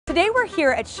Today we're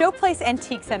here at Showplace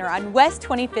Antique Center on West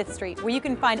 25th Street, where you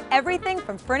can find everything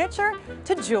from furniture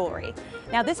to jewelry.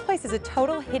 Now this place is a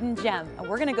total hidden gem, and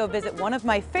we're gonna go visit one of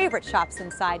my favorite shops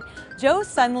inside, Joe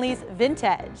Sunley's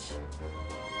Vintedge.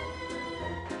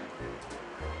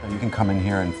 You can come in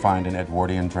here and find an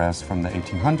Edwardian dress from the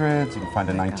 1800s, you can find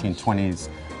a 1920s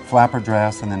flapper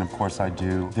dress, and then of course I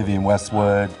do Vivienne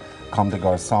Westwood, Comme des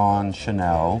Garçons,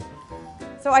 Chanel.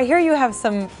 So I hear you have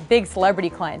some big celebrity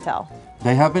clientele.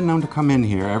 They have been known to come in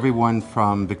here, everyone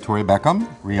from Victoria Beckham,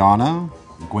 Rihanna,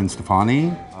 Gwen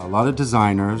Stefani, a lot of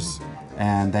designers,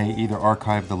 and they either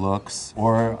archive the looks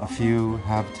or a few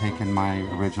have taken my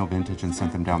original vintage and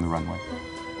sent them down the runway.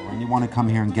 And you want to come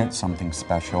here and get something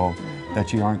special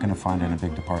that you aren't going to find in a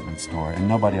big department store, and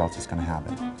nobody else is going to have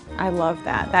it. I love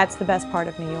that. That's the best part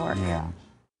of New York.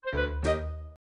 Yeah.